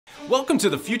Welcome to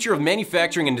the future of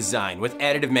manufacturing and design with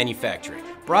additive manufacturing.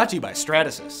 Brought to you by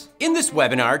Stratasys. In this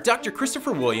webinar, Dr.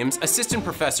 Christopher Williams, Assistant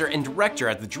Professor and Director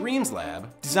at the Dreams Lab,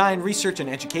 Design, Research, and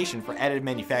Education for Additive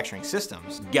Manufacturing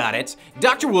Systems. Got it.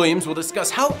 Dr. Williams will discuss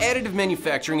how additive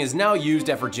manufacturing is now used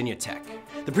at Virginia Tech.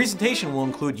 The presentation will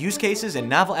include use cases and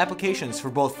novel applications for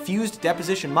both Fused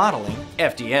Deposition Modeling,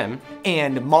 FDM,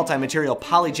 and multi-material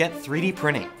PolyJet 3D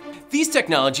printing. These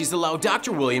technologies allow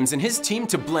Dr. Williams and his team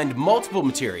to blend multiple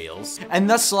materials and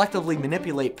thus selectively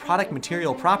manipulate product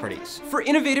material properties for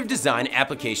innovative design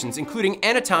applications including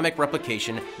anatomic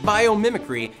replication,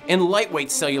 bio-mimicry, and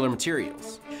lightweight cellular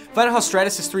materials. Find out how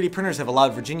Stratasys 3D printers have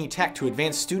allowed Virginia Tech to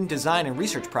advance student design and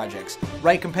research projects,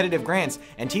 write competitive grants,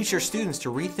 and teach their students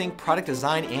to rethink product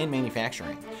design and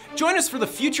manufacturing. Join us for the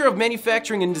future of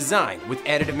manufacturing and design with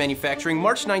Additive Manufacturing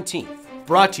March 19th.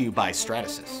 Brought to you by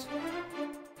Stratasys.